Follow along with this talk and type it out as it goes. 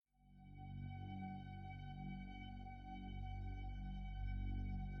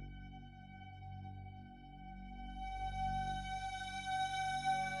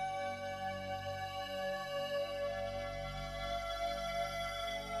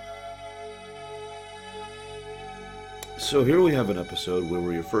So here we have an episode where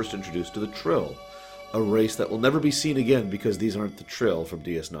we are first introduced to the Trill, a race that will never be seen again because these aren't the Trill from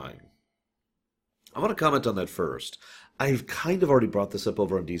DS9. I want to comment on that first. I've kind of already brought this up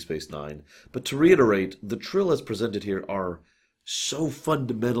over on D Space Nine, but to reiterate, the Trill as presented here are so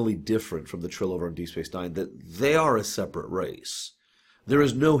fundamentally different from the Trill over on D Space Nine that they are a separate race. There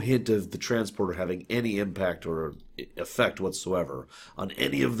is no hint of the transporter having any impact or effect whatsoever on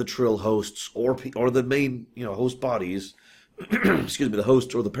any of the Trill hosts or the main, host bodies, excuse me, the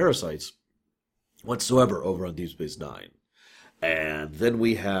hosts or the parasites whatsoever over on Deep Space Nine. And then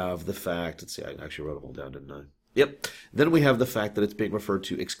we have the fact, let's see, I actually wrote them all down, didn't I? Yep. Then we have the fact that it's being referred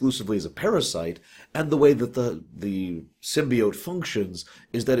to exclusively as a parasite, and the way that the symbiote functions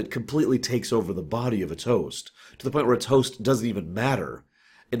is that it completely takes over the body of its host, to the point where its host doesn't even matter.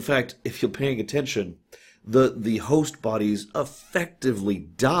 In fact, if you're paying attention, the host bodies effectively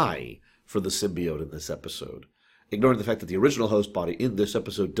die for the symbiote in this episode. Ignoring the fact that the original host body in this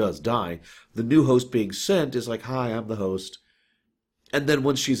episode does die, the new host being sent is like, hi, I'm the host. And then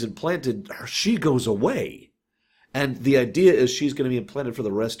once she's implanted, she goes away. And the idea is she's going to be implanted for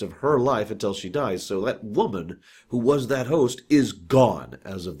the rest of her life until she dies. So that woman who was that host is gone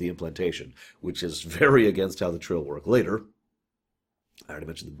as of the implantation, which is very against how the Trill work later. I already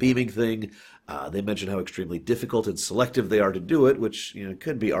mentioned the beaming thing. They mention how extremely difficult and selective they are to do it, which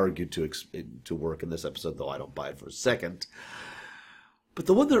could be argued to work in this episode, though I don't buy it for a second. But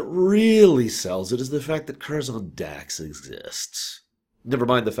the one that really sells it is the fact that Curzon Dax exists. Never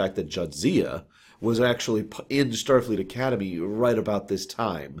mind the fact that Jadzia was actually in Starfleet Academy right about this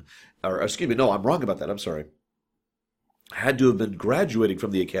time. Or, excuse me, no, I'm wrong about that, I'm sorry. Had to have been graduating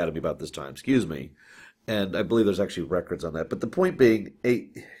from the Academy about this time, excuse me. And I believe there's actually records on that. But the point being,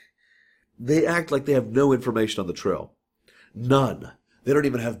 they act like they have no information on the Trill. None. They don't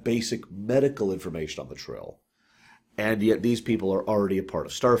even have basic medical information on the Trill. And yet these people are already a part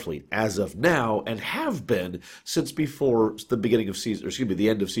of Starfleet as of now, and have been since before the beginning of the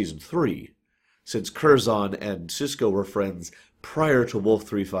end of season 3. Since Curzon and Sisko were friends prior to Wolf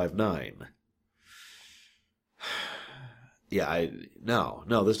 359. Yeah, no,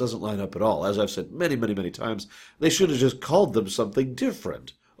 this doesn't line up at all. As I've said many, many, many times, they should have just called them something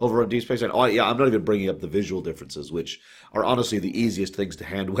different over on Deep Space Nine. Oh, yeah, I'm not even bringing up the visual differences, which are honestly the easiest things to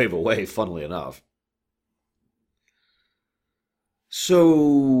hand wave away, funnily enough.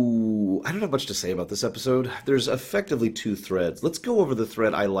 So, I don't have much to say about this episode. There's effectively two threads. Let's go over the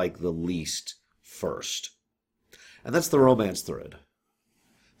thread I like the least first. And that's the romance thread.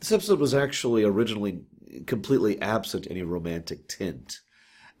 This episode was actually originally completely absent any romantic tint.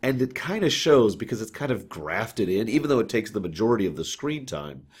 And it kind of shows because it's kind of grafted in, even though it takes the majority of the screen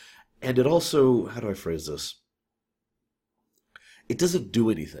time. And it also, how do I phrase this? It doesn't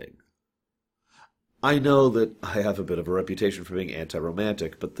do anything. I know that I have a bit of a reputation for being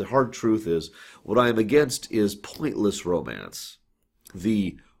anti-romantic, but the hard truth is, what I am against is pointless romance.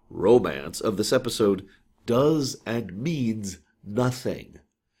 The romance of this episode does and means nothing.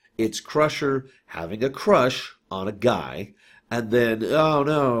 It's Crusher having a crush on a guy, and then, oh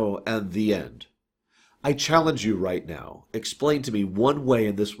no, and the end. I challenge you right now. Explain to me one way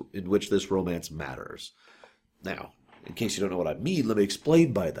in which this romance matters. Now, in case you don't know what I mean, let me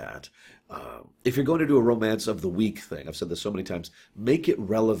explain by that. If you're going to do a romance of the week thing, I've said this so many times, make it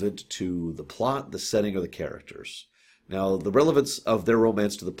relevant to the plot, the setting, or the characters. Now, the relevance of their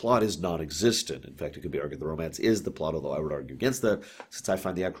romance to the plot is non-existent. In fact, it could be argued the romance is the plot, although I would argue against that, since I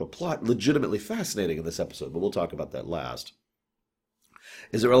find the actual plot legitimately fascinating in this episode, but we'll talk about that last.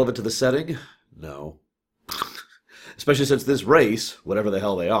 Is it relevant to the setting? No. Especially since this race, whatever the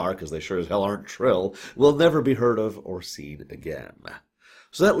hell they are, because they sure as hell aren't Trill, will never be heard of or seen again.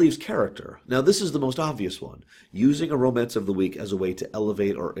 So that leaves character. Now, this is the most obvious one. Using a romance of the week as a way to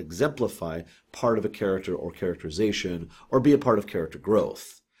elevate or exemplify part of a character or characterization, or be a part of character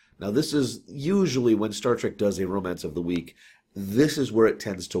growth. Now, this is usually when Star Trek does a romance of the week, this is where it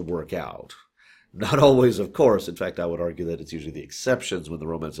tends to work out. Not always, of course. In fact, I would argue that it's usually the exceptions when the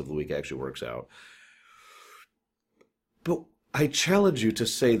romance of the week actually works out. But I challenge you to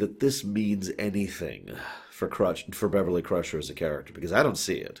say that this means anything for Beverly Crusher as a character, because I don't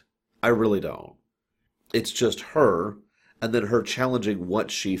see it. I really don't. It's just her, and then her challenging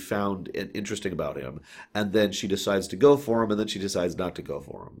what she found interesting about him, and then she decides to go for him, and then she decides not to go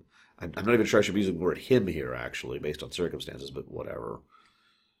for him. I'm not even sure I should be using the word him here, actually, based on circumstances, but whatever.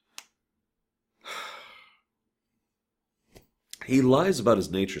 He lies about his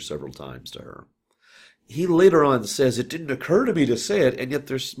nature several times to her. He later on says, it didn't occur to me to say it, and yet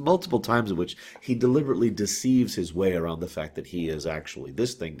there's multiple times in which he deliberately deceives his way around the fact that he is actually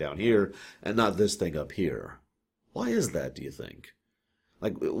this thing down here and not this thing up here. Why is that, do you think?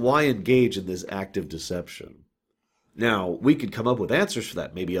 Like, why engage in this active deception? Now, we could come up with answers for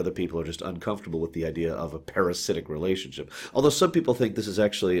that. Maybe other people are just uncomfortable with the idea of a parasitic relationship. Although some people think this is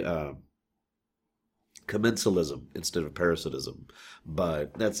actually commensalism instead of parasitism.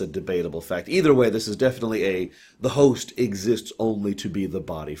 But that's a debatable fact. Either way, this is definitely the host exists only to be the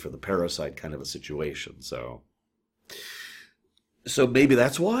body for the parasite kind of a situation. So maybe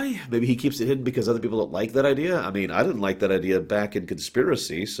that's why. Maybe he keeps it hidden because other people don't like that idea. I mean, I didn't like that idea back in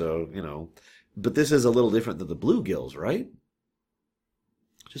Conspiracy, so, But this is a little different than the bluegills, right?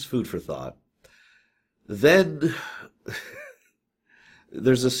 Just food for thought. Then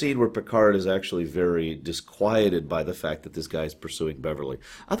there's a scene where Picard is actually very disquieted by the fact that this guy's pursuing Beverly.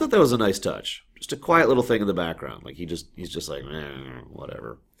 I thought that was a nice touch. Just a quiet little thing in the background. Like he's just like,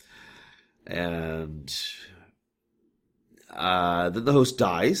 whatever. And then the host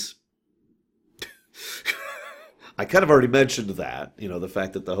dies. I kind of already mentioned that, the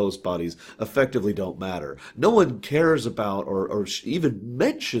fact that the host bodies effectively don't matter. No one cares about or even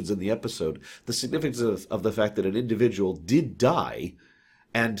mentions in the episode the significance of the fact that an individual did die,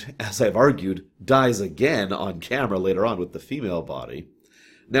 and, as I've argued, dies again on camera later on with the female body.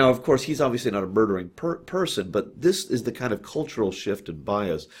 Now, of course, he's obviously not a murdering person, but this is the kind of cultural shift and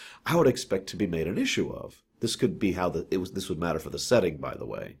bias I would expect to be made an issue of. This could be how this would matter for the setting, by the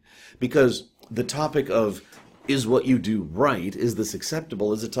way. Because the topic of is what you do right, is this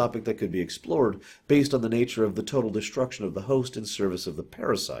acceptable, is a topic that could be explored based on the nature of the total destruction of the host in service of the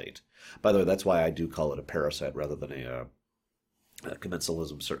parasite. By the way, that's why I do call it a parasite rather than a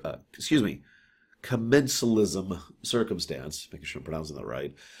commensalism circumstance, making sure I'm pronouncing that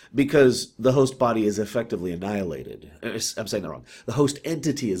right, because the host body is effectively annihilated. I'm saying that wrong. The host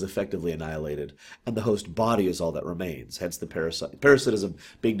entity is effectively annihilated, and the host body is all that remains. Hence the parasitism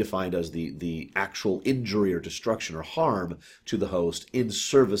being defined as the actual injury or destruction or harm to the host in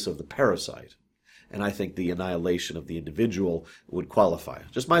service of the parasite. And I think the annihilation of the individual would qualify.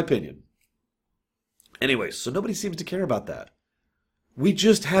 Just my opinion. Anyway, so nobody seems to care about that. We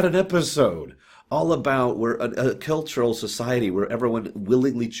just had an episode all about where a cultural society where everyone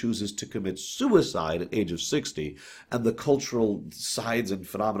willingly chooses to commit suicide at age of 60, and the cultural sides and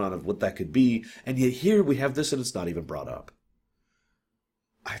phenomenon of what that could be, and yet here we have this and it's not even brought up.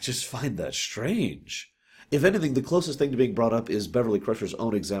 I just find that strange. If anything, the closest thing to being brought up is Beverly Crusher's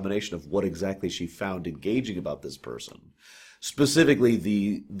own examination of what exactly she found engaging about this person. Specifically,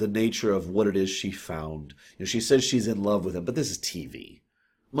 the nature of what it is she found. She says she's in love with him, but this is TV.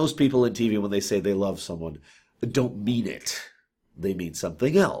 Most people in TV, when they say they love someone, don't mean it. They mean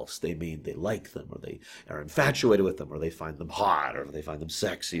something else. They mean they like them, or they are infatuated with them, or they find them hot, or they find them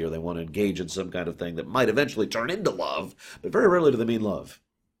sexy, or they want to engage in some kind of thing that might eventually turn into love, but very rarely do they mean love.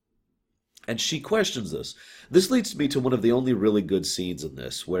 And she questions this. This leads me to one of the only really good scenes in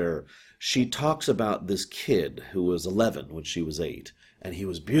this, where she talks about this kid who was 11 when she was 8, and he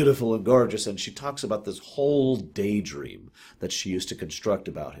was beautiful and gorgeous, and she talks about this whole daydream that she used to construct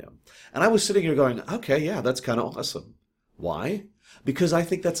about him. And I was sitting here going, okay, yeah, that's kind of awesome. Why? Because I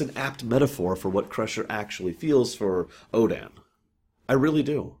think that's an apt metaphor for what Crusher actually feels for Odan. I really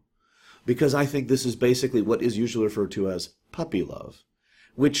do. Because I think this is basically what is usually referred to as puppy love,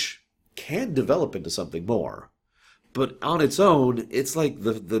 which can develop into something more. But on its own, it's like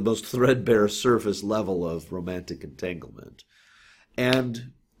the most threadbare surface level of romantic entanglement.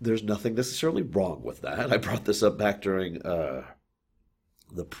 And there's nothing necessarily wrong with that. I brought this up back during The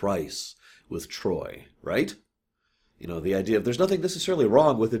Price with Troy, right? The idea of there's nothing necessarily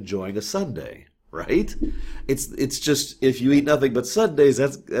wrong with enjoying a sundae, right? It's just, if you eat nothing but sundaes,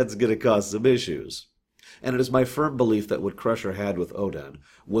 that's going to cause some issues. And it is my firm belief that what Crusher had with Odan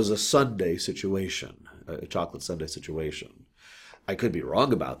was a sundae situation, a chocolate sundae situation. I could be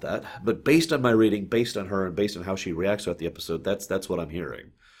wrong about that, but based on my reading, based on her, and based on how she reacts throughout the episode, that's what I'm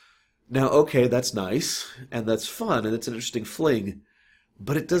hearing. Now, okay, that's nice, and that's fun, and it's an interesting fling,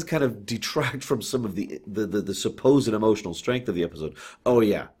 but it does kind of detract from some of the supposed emotional strength of the episode. Oh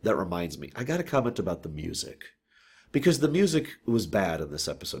yeah, that reminds me. I got to comment about the music. Because the music was bad in this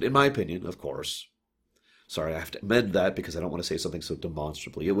episode, in my opinion, of course. Sorry, I have to amend that because I don't want to say something so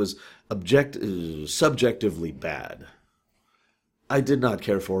demonstrably. It was subjectively bad. I did not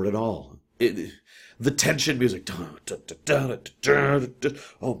care for it at all. The tension music.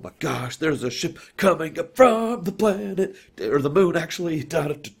 Oh my gosh, there's a ship coming up from the planet, or the moon actually.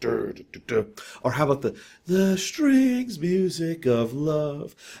 Or how about the strings music of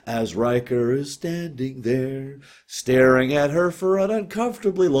love as Riker is standing there, staring at her for an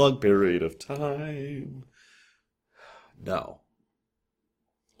uncomfortably long period of time. No.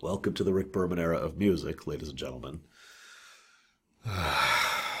 Welcome to the Rick Berman era of music, ladies and gentlemen.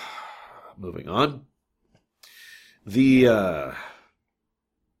 Moving on.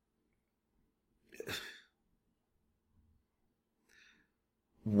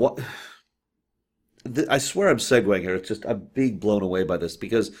 What? I swear I'm segueing here. It's just I'm being blown away by this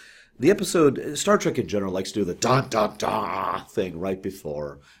because the episode, Star Trek in general, likes to do the dun dun dun thing right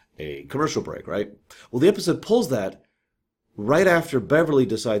before a commercial break, right? Well, the episode pulls that right after Beverly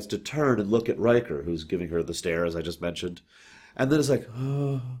decides to turn and look at Riker, who's giving her the stare, as I just mentioned. And then it's like,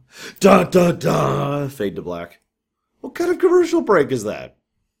 oh, dun dun dun, fade to black. What kind of commercial break is that?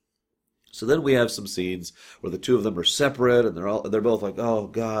 So then we have some scenes where the two of them are separate, and they're both like, "Oh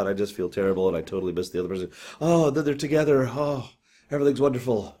God, I just feel terrible, and I totally miss the other person." Oh, and then they're together. Oh, everything's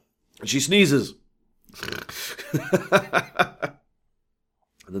wonderful. And she sneezes, and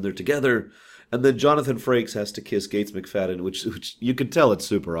then they're together. And then Jonathan Frakes has to kiss Gates McFadden, which you can tell it's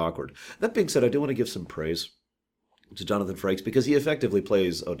super awkward. That being said, I do want to give some praise to Jonathan Frakes because he effectively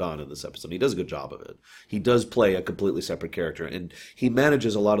plays O'Don in this episode. He does a good job of it. He does play a completely separate character, and he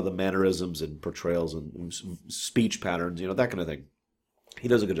manages a lot of the mannerisms and portrayals and speech patterns, that kind of thing. He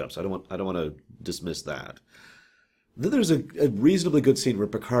does a good job, so I don't want to dismiss that. Then there's a reasonably good scene where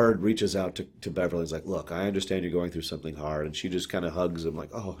Picard reaches out to Beverly and is like, "Look, I understand you're going through something hard," and she just kind of hugs him like,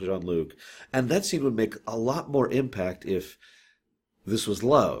 "Oh, Jean-Luc." And that scene would make a lot more impact if this was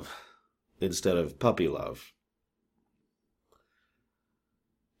love instead of puppy love.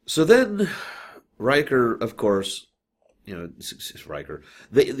 So then, Riker, of course, Riker,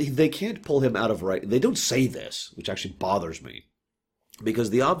 they can't pull him out of Riker. They don't say this, which actually bothers me.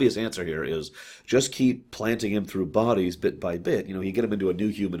 Because the obvious answer here is just keep planting him through bodies bit by bit. You get him into a new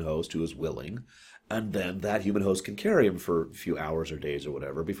human host who is willing, and then that human host can carry him for a few hours or days or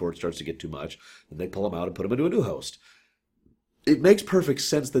whatever before it starts to get too much. Then they pull him out and put him into a new host. It makes perfect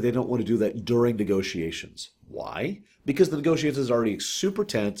sense that they don't want to do that during negotiations. Why? Because the negotiations are already super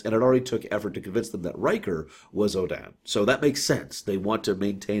tense, and it already took effort to convince them that Riker was O'Dan. So that makes sense. They want to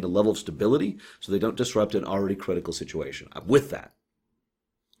maintain a level of stability so they don't disrupt an already critical situation. I'm with that.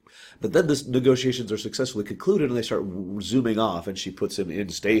 But then the negotiations are successfully concluded, and they start zooming off, and she puts him in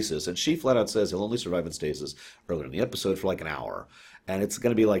stasis. And she flat out says he'll only survive in stasis earlier in the episode for like an hour. And it's going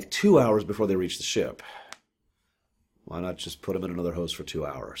to be like 2 hours before they reach the ship. Why not just put him in another host for 2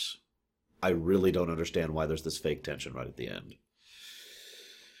 hours? I really don't understand why there's this fake tension right at the end.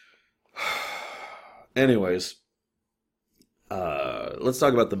 Anyways, let's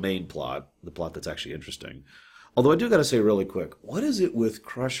talk about the main plot, the plot that's actually interesting. Although I do got to say really quick, what is it with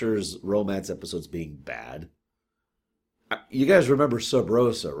Crusher's romance episodes being bad? You guys remember Sub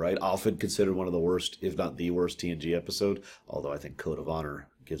Rosa, right? Often considered one of the worst, if not the worst, TNG episode. Although I think Code of Honor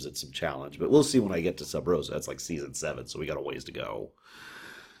gives it some challenge. But we'll see when I get to Sub Rosa. That's like season 7, so we got a ways to go.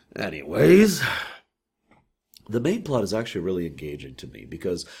 Anyways, the main plot is actually really engaging to me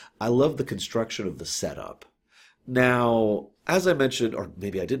because I love the construction of the setup. Now, as I mentioned, or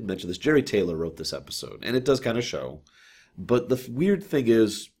maybe I didn't mention this, Jerry Taylor wrote this episode, and it does kind of show. But the weird thing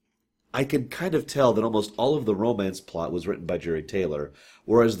is, I can kind of tell that almost all of the romance plot was written by Jerry Taylor,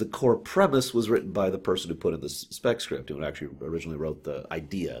 whereas the core premise was written by the person who put in the spec script, who actually originally wrote the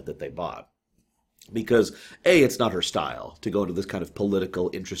idea that they bought. Because, A, it's not her style to go into this kind of political,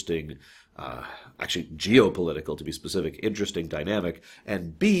 interesting, actually geopolitical, to be specific, interesting dynamic,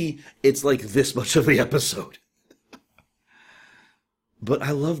 and B, it's like this much of the episode. But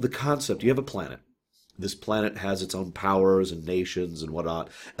I love the concept. You have a planet. This planet has its own powers and nations and whatnot,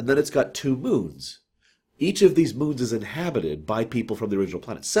 and then it's got 2 moons. Each of these moons is inhabited by people from the original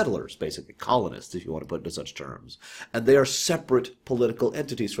planet. Settlers, basically. Colonists, if you want to put it into such terms. And they are separate political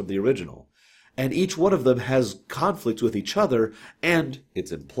entities from the original. And each one of them has conflicts with each other, and,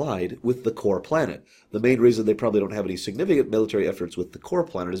 it's implied, with the core planet. The main reason they probably don't have any significant military efforts with the core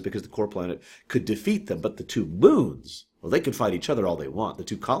planet is because the core planet could defeat them. But the 2 moons, well, they can fight each other all they want. The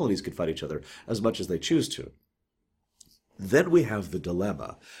 2 colonies can fight each other as much as they choose to. Then we have the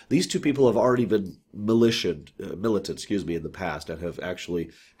dilemma. These 2 people have already been militant, in the past, and have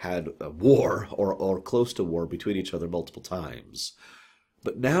actually had a war, or close to war, between each other multiple times.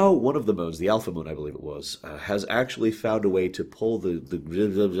 But now one of the moons, the Alpha Moon, I believe it was, has actually found a way to pull the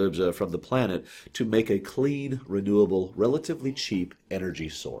from the planet to make a clean, renewable, relatively cheap energy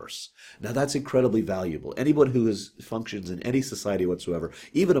source. Now that's incredibly valuable. Anyone who functions in any society whatsoever,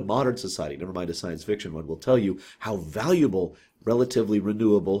 even a modern society, never mind a science fiction one, will tell you how valuable relatively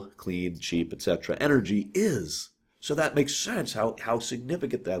renewable, clean, cheap, etc. energy is. So that makes sense how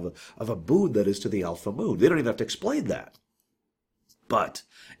significant of a boon that is to the Alpha Moon. They don't even have to explain that. But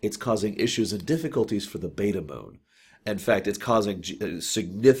it's causing issues and difficulties for the Beta Moon. In fact, it's causing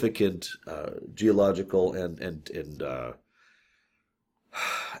significant geological and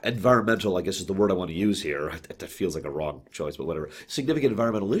environmental, I guess is the word I want to use here. That feels like a wrong choice, but whatever. Significant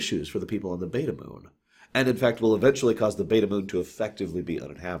environmental issues for the people on the beta moon. And in fact, will eventually cause the beta moon to effectively be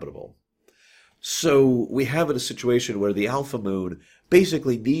uninhabitable. So we have a situation where the alpha moon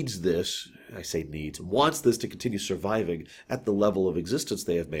basically needs this, I say needs, wants this to continue surviving at the level of existence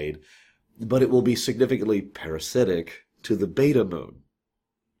they have made, but it will be significantly parasitic to the beta moon.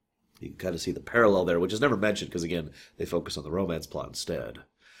 You can kind of see the parallel there, which is never mentioned because, again, they focus on the romance plot instead.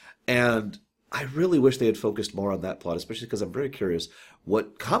 And I really wish they had focused more on that plot, especially because I'm very curious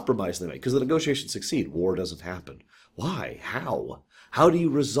what compromise they make. Because the negotiations succeed. War doesn't happen. Why? How? How do you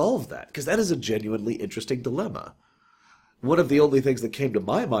resolve that? Because that is a genuinely interesting dilemma. One of the only things that came to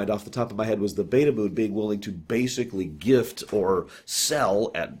my mind off the top of my head was the beta moon being willing to basically gift or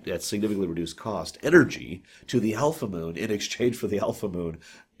sell at significantly reduced cost energy to the alpha moon in exchange for the alpha moon,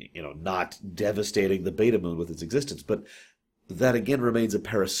 not devastating the beta moon with its existence. But that again remains a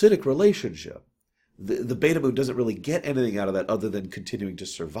parasitic relationship. The beta moon doesn't really get anything out of that other than continuing to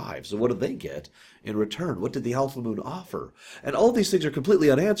survive. So what do they get in return? What did the alpha moon offer? And all these things are completely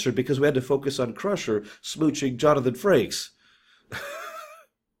unanswered because we had to focus on Crusher smooching Jonathan Frakes.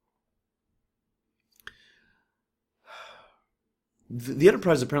 The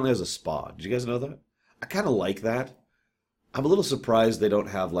Enterprise apparently has a spa. Did you guys know that? I kind of like that. I'm a little surprised they don't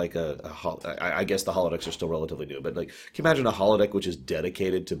have like I guess the holodecks are still relatively new, but like, can you imagine a holodeck which is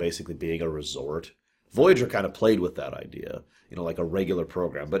dedicated to basically being a resort? Voyager kind of played with that idea, like a regular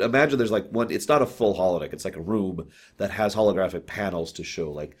program. But imagine there's like one, it's not a full holodeck, it's like a room that has holographic panels to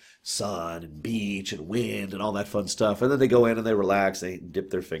show like sun and beach and wind and all that fun stuff. And then they go in and they relax, they dip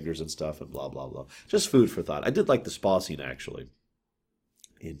their fingers and stuff and blah, blah, blah. Just food for thought. I did like the spa scene actually,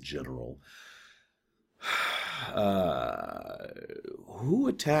 in general. Who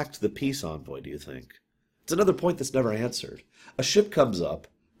attacked the peace envoy, do you think? It's another point that's never answered. A ship comes up,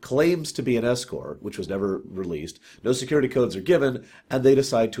 claims to be an escort, which was never released, no security codes are given, and they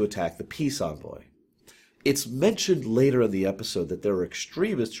decide to attack the peace envoy. It's mentioned later in the episode that there are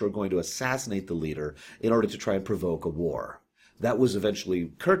extremists who are going to assassinate the leader in order to try and provoke a war. That was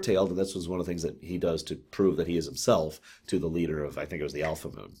eventually curtailed, and this was one of the things that he does to prove that he is himself to the leader of, I think it was the Alpha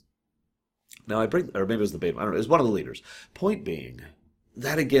Moon. Now or maybe it was the Beta, I don't know, it was one of the leaders. Point being,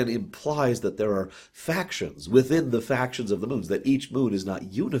 that again implies that there are factions within the factions of the moons, that each moon is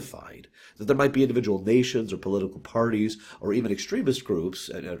not unified, that there might be individual nations or political parties or even extremist groups,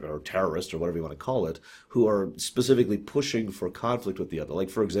 or terrorists or whatever you want to call it, who are specifically pushing for conflict with the other. Like,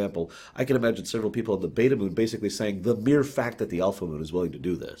 for example, I can imagine several people on the Beta Moon basically saying the mere fact that the Alpha Moon is willing to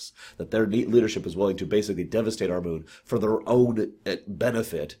do this, that their leadership is willing to basically devastate our moon for their own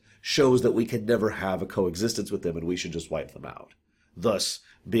benefit, shows that we can never have a coexistence with them and we should just wipe them out. Thus,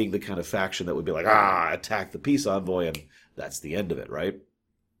 being the kind of faction that would be like, attack the peace envoy, and that's the end of it, right?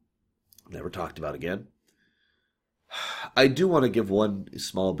 Never talked about again. I do want to give one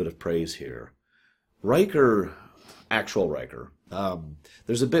small bit of praise here. Riker, actual Riker,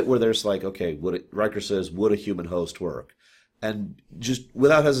 there's a bit where there's like, okay, Riker says, would a human host work? And just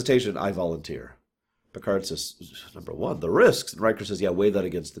without hesitation, I volunteer. Picard says, number one, the risks. And Riker says, yeah, weigh that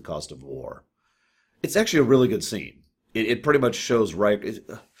against the cost of war. It's actually a really good scene. It pretty much shows Riker.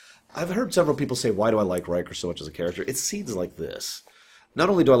 I've heard several people say, why do I like Riker so much as a character? It's scenes like this. Not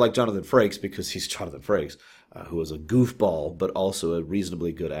only do I like Jonathan Frakes, because he's Jonathan Frakes, who is a goofball, but also a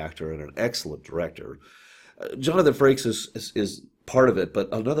reasonably good actor and an excellent director. Jonathan Frakes is part of it, but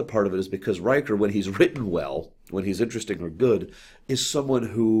another part of it is because Riker, when he's written well, when he's interesting or good, is someone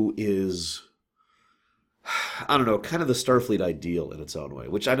who is, I don't know, kind of the Starfleet ideal in its own way,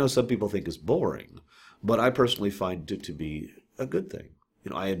 which I know some people think is boring, but I personally find it to be a good thing.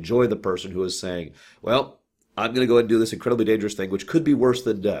 I enjoy the person who is saying, well, I'm going to go ahead and do this incredibly dangerous thing, which could be worse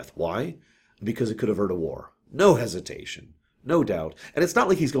than death. Why? Because it could avert a war. No hesitation. No doubt. And it's not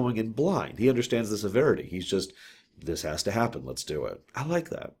like he's going in blind. He understands the severity. He's just, this has to happen. Let's do it. I like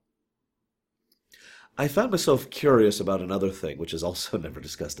that. I found myself curious about another thing, which is also never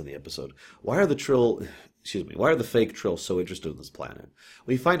discussed in the episode. Why are the fake Trill so interested in this planet?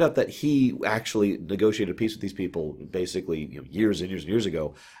 We find out that he actually negotiated peace with these people basically years and years and years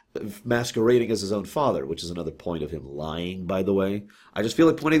ago, masquerading as his own father, which is another point of him lying, by the way. I just feel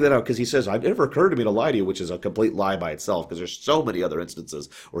like pointing that out because he says, it never occurred to me to lie to you, which is a complete lie by itself, because there's so many other instances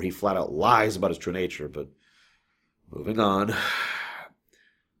where he flat out lies about his true nature, but moving on.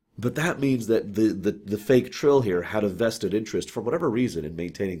 But that means that the fake Trill here had a vested interest, for whatever reason, in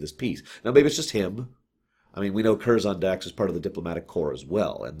maintaining this peace. Now, maybe it's just him. I mean, we know Curzon Dax is part of the diplomatic corps as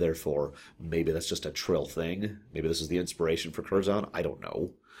well, and therefore maybe that's just a Trill thing. Maybe this is the inspiration for Curzon. I don't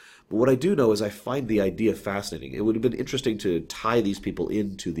know. But what I do know is I find the idea fascinating. It would have been interesting to tie these people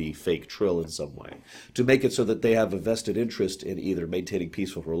into the fake Trill in some way, to make it so that they have a vested interest in either maintaining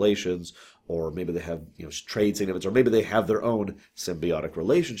peaceful relations, or maybe they have trade significance, or maybe they have their own symbiotic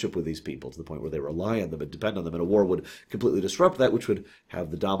relationship with these people to the point where they rely on them and depend on them, and a war would completely disrupt that, which would have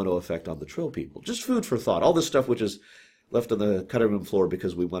the domino effect on the Trill people. Just food for thought. All this stuff which is left on the cutting room floor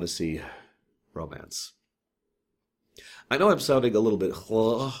because we want to see romance. I know I'm sounding a little bit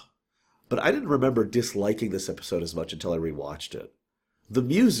but I didn't remember disliking this episode as much until I rewatched it. The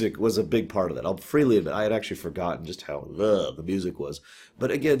music was a big part of that. I'll freely admit, I had actually forgotten just how the music was.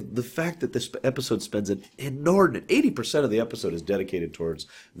 But again, the fact that this episode spends an inordinate 80% of the episode is dedicated towards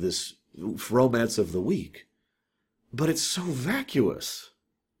this romance of the week. But it's so vacuous.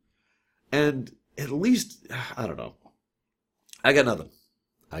 And at least, I don't know. I got nothing.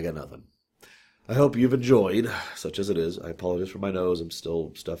 I hope you've enjoyed, such as it is. I apologize for my nose. I'm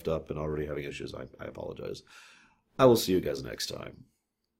still stuffed up and already having issues. I apologize. I will see you guys next time.